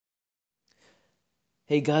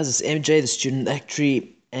Hey guys, it's MJ, the student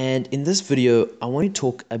actuary, and in this video, I want to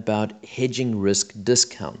talk about hedging risk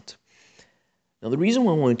discount. Now, the reason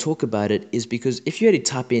why I want to talk about it is because if you had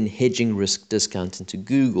to type in hedging risk discount into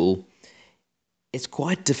Google, it's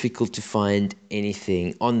quite difficult to find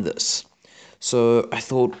anything on this. So I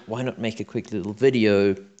thought, why not make a quick little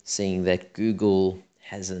video saying that Google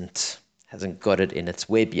hasn't got it in its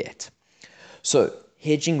web yet. So,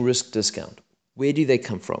 hedging risk discount, where do they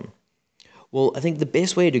come from? Well, I think the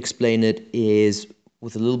best way to explain it is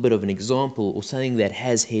with a little bit of an example or something that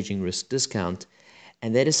has hedging risk discount,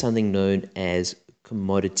 and that is something known as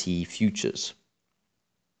commodity futures.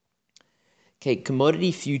 Okay,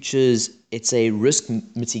 commodity futures, it's a risk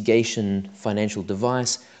mitigation financial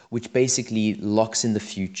device which basically locks in the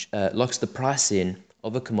future, locks the price in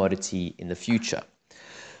of a commodity in the future.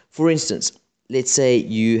 For instance, let's say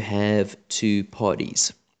you have two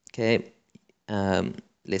parties, okay?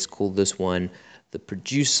 Let's call this one the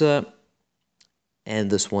producer and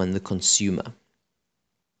this one the consumer.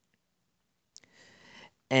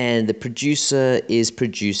 And the producer is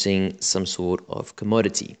producing some sort of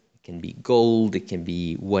commodity. It can be gold, it can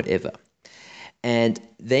be whatever. And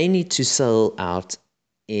they need to sell out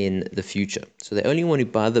in the future. So they only want to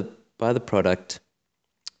buy the product,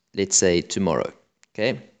 let's say tomorrow,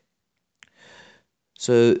 okay?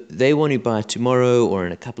 So they want to buy tomorrow or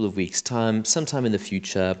in a couple of weeks' time, sometime in the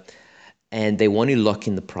future, and they want to lock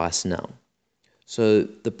in the price now. So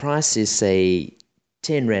the price is, say,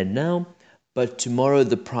 10 Rand now, but tomorrow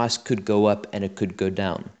the price could go up and it could go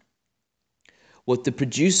down. What the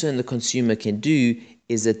producer and the consumer can do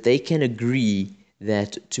is that they can agree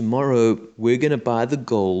that tomorrow we're going to buy the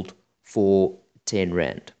gold for 10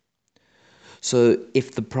 Rand. So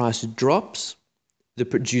if the price drops, the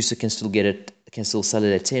producer can still sell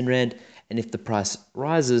it at 10 Rand, and if the price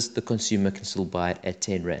rises, the consumer can still buy it at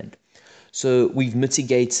 10 Rand. So we've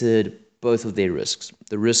mitigated both of their risks,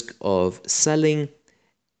 the risk of selling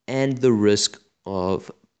and the risk of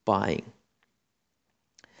buying.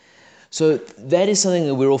 So that is something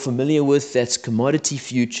that we're all familiar with. That's commodity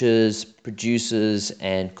futures, producers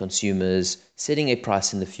and consumers setting a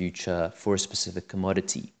price in the future for a specific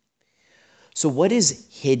commodity. So what is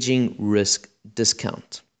hedging risk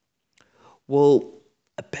discount? Well,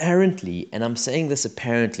 apparently, and I'm saying this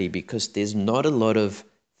apparently because there's not a lot of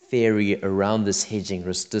theory around this hedging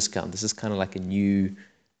risk discount. This is kind of like a new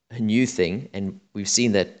thing, and we've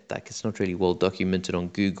seen that like it's not really well documented on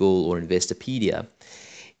Google or Investopedia,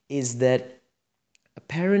 is that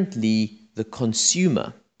apparently the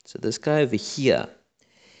consumer, so this guy over here,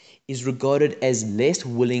 is regarded as less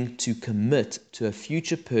willing to commit to a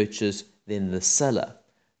future purchase than the seller.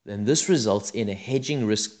 Then this results in a hedging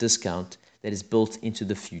risk discount that is built into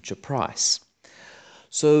the future price.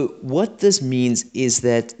 So what this means is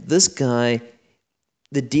that this guy,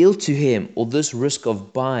 the deal to him, or this risk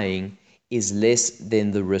of buying, is less than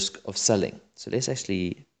the risk of selling. So let's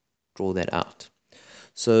actually draw that out.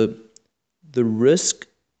 So the risk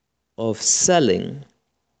of selling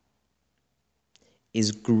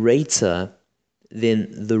is greater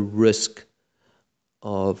than the risk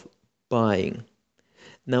of buying.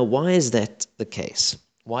 Now, why is that the case?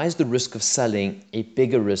 Why is the risk of selling a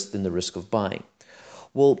bigger risk than the risk of buying?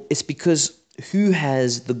 Well, it's because who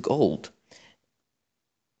has the gold?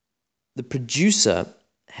 The producer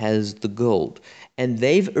has the gold, and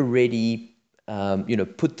they've already,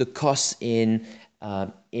 put the costs in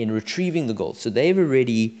retrieving the gold. So they've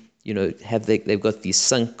already, they've got these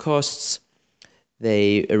sunk costs.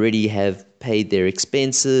 They already have paid their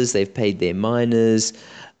expenses. They've paid their miners.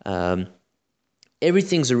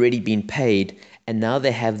 Everything's already been paid, and now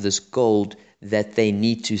they have this gold that they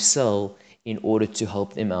need to sell in order to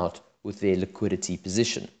help them out with their liquidity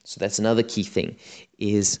position. So that's another key thing,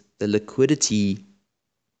 is the liquidity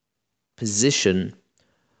position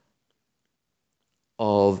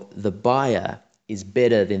of the buyer is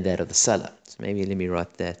better than that of the seller. So maybe let me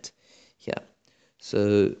write that here.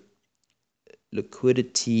 So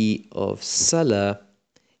liquidity of seller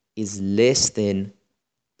is less than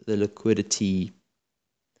the liquidity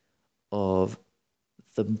of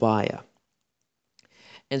the buyer.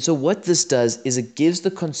 And so what this does is it gives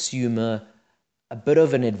the consumer a bit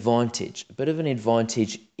of an advantage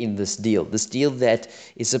in this deal that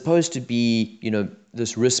is supposed to be,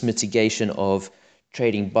 this risk mitigation of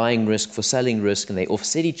trading buying risk for selling risk, and they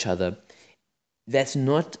offset each other. That's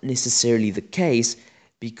not necessarily the case,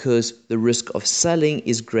 because the risk of selling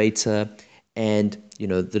is greater and,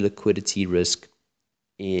 the liquidity risk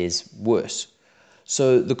is worse.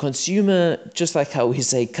 So the consumer, just like how we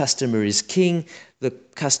say customer is king, the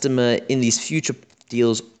customer in these future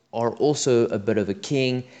deals are also a bit of a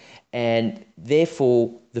king, and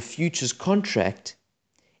therefore the futures contract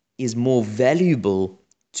is more valuable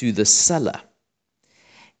to the seller.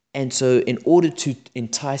 And so, in order to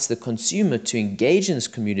entice the consumer to engage in this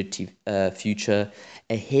community future,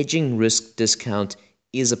 a hedging risk discount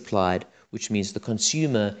is applied, which means the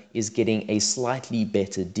consumer is getting a slightly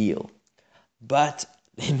better deal. But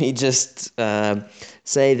let me just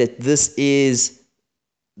say that this is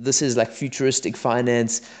like futuristic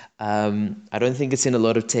finance. I don't think it's in a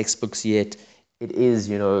lot of textbooks yet. It is,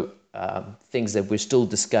 things that we're still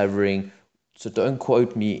discovering. So don't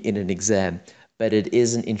quote me in an exam. But it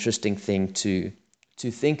is an interesting thing to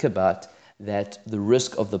think about, that the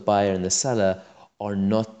risk of the buyer and the seller are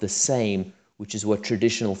not the same, which is what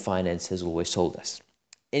traditional finance has always told us.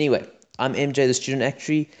 Anyway, I'm MJ, the student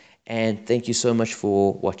actuary, and thank you so much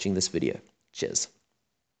for watching this video. Cheers.